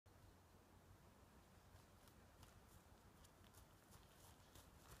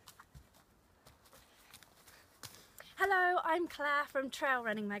Hello, I'm Claire from Trail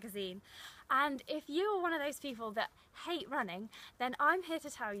Running Magazine, and if you are one of those people that hate running, then I'm here to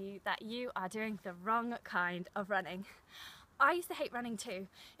tell you that you are doing the wrong kind of running. I used to hate running too.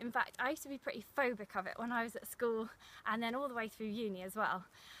 In fact, I used to be pretty phobic of it when I was at school and then all the way through uni as well.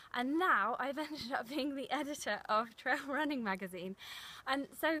 And now I've ended up being the editor of Trail Running Magazine. And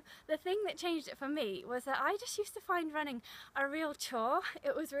so the thing that changed it for me was that I just used to find running a real chore.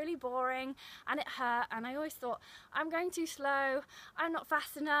 It was really boring and it hurt, and I always thought, I'm going too slow, I'm not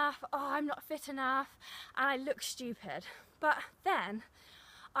fast enough, oh, I'm not fit enough, and I look stupid. But then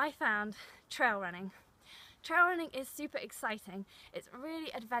I found trail running. Trail running is super exciting, it's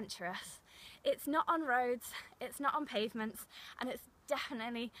really adventurous, it's not on roads, it's not on pavements, and it's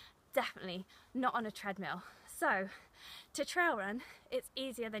definitely not on a treadmill. So to trail run, it's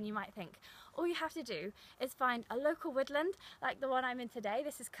easier than you might think. All you have to do is find a local woodland like the one I'm in today.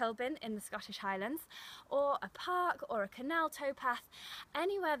 This is Culbin in the Scottish Highlands, or a park or a canal towpath.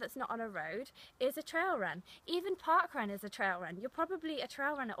 Anywhere that's not on a road is a trail run. Even park run is a trail run. You're probably a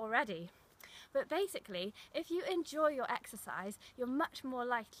trail runner already. But basically, if you enjoy your exercise, you're much more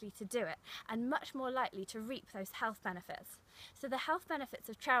likely to do it and much more likely to reap those health benefits. So the health benefits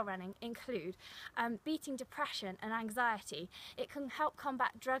of trail running include beating depression and anxiety. It can help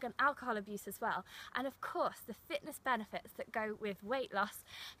combat drug and alcohol abuse as well. And of course, the fitness benefits that go with weight loss,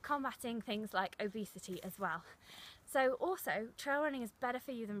 combating things like obesity as well. So also, trail running is better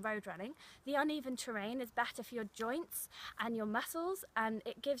for you than road running. The uneven terrain is better for your joints and your muscles, and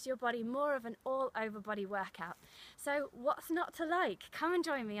it gives your body more of an all-over body workout. So what's not to like? Come and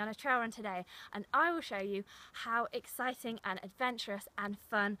join me on a trail run today, and I will show you how exciting and adventurous and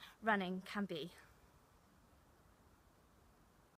fun running can be.